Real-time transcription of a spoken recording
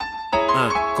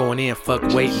Going in, fuck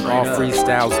waiting, all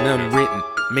freestyles, none written.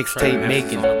 Mixtape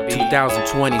making,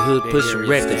 2020 hood pushing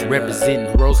records, representing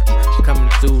Hiroski. Coming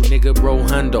through, nigga, bro,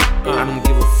 hundo. I don't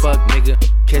give a fuck, nigga.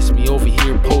 Catch me over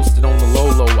here, posted on the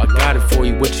low. I got it for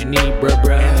you, what you need, bruh.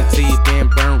 And until you damn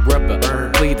burn rubber,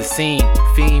 play the scene.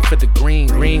 Fiend for the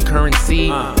green currency.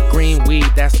 Green weed,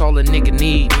 that's all a nigga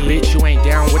need. Bitch, you ain't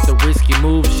down with the risky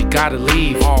moves, you gotta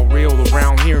leave. All real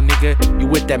around here, nigga, you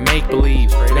with that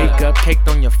make-believe. Makeup caked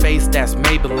on your face, that's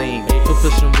Maybelline.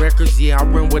 Pushing records, yeah, I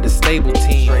run with a stable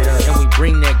team. And we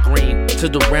bring that green to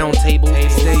the round table.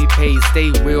 Stay paid, stay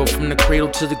real from the cradle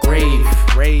to the grave.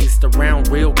 Raised around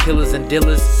real killers and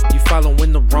dealers. You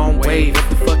following the wrong wave. What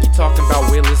the fuck you talking about,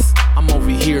 Willis? I'm over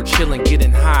here chilling,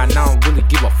 getting high, and I don't really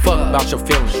give a fuck about your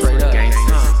feelings. Straight up.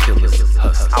 Gangsters and killers,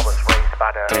 hustlers. I was raised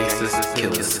by the Gangsters and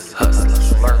killers,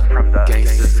 hustlers. Learn from the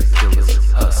Gangsters and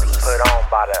killers, hustlers. Put on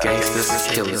by the Gangsters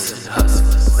and killers,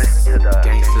 hustlers. Listen to the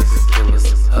Gangsters and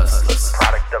killers, hustlers.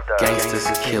 product of the Gangsters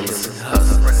and killers, Run the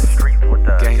hustlers. streets with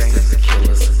the Gangsters and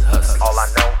killers, hustlers. all I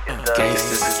know is the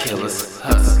Gangsters and killers,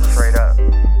 hustlers. straight up.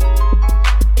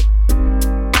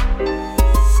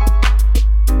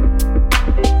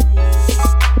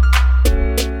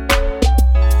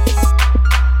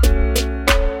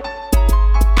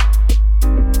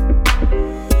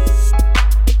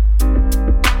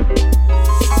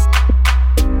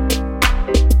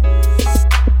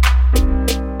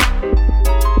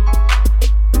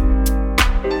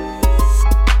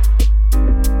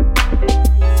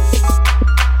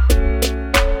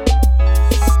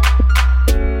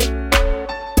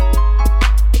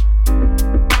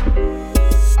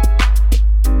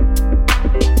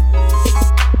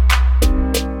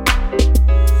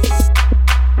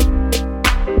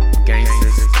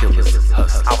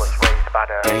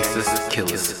 Gangsters and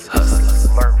killers,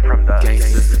 hustlers. Learn from the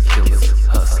Gangsters and killers,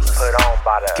 hustlers. put on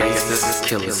by the Gangsters and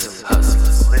killers,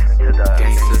 hustlers. listen to the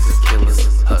Gangsters and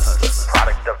killers, hustlers.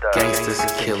 product of the Gangsters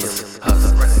and killers, Run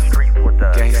hustlers. the streets with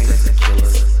the Gangsters and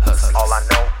killers, hustlers. all I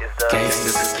know is the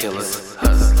Gangsters and killers,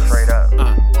 hustlers. straight up.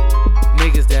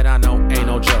 Niggas that I know ain't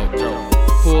no joke.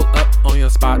 Pull up on your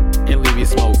spot and leave you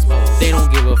smoke. They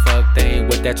don't give a fuck, they ain't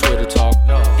with that Twitter talk.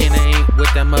 And they ain't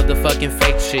with that motherfucking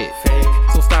fake shit.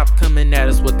 So stop coming at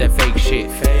us with that fake shit.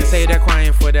 And say they're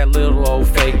crying for that little old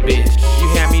fake bitch. You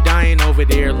had me dying over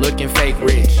there looking fake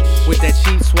rich. With that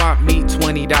cheap swap meet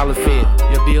 $20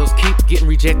 fit. Your bills keep getting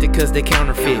rejected cause they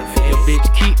counterfeit. Your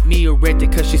bitch keep me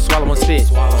erected cause she swallowing spit.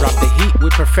 Drop the heat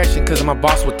with perfection cause I'm a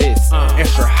boss with this.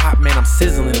 Extra hot, man, I'm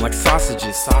sizzling like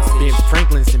sausages. Ben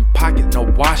Franklin's in pocket, no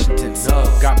Washingtons.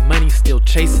 Got money still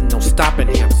chasing, no stopping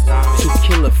him. 2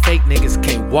 killer fake niggas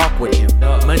can't walk with him.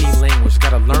 Money language,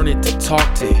 gotta learn it to talk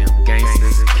to him.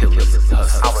 Gangsters and killers, I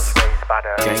hustlers. was raised by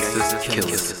the Gangsters and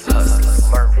killers,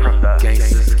 hustlers. learn from the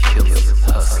Gangsters and killers,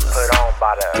 hustlers. put on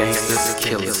by the Gangsters and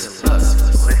killers,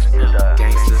 hustlers. listen to the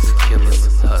Gangsters and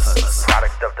killers, hustlers.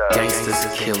 product of the Gangsters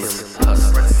and killers, Run the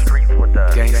hustlers. streets with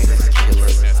the Gangsters and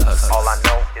killers, hustlers. all I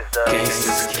know is the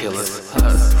Gangsters and killers,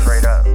 hustlers.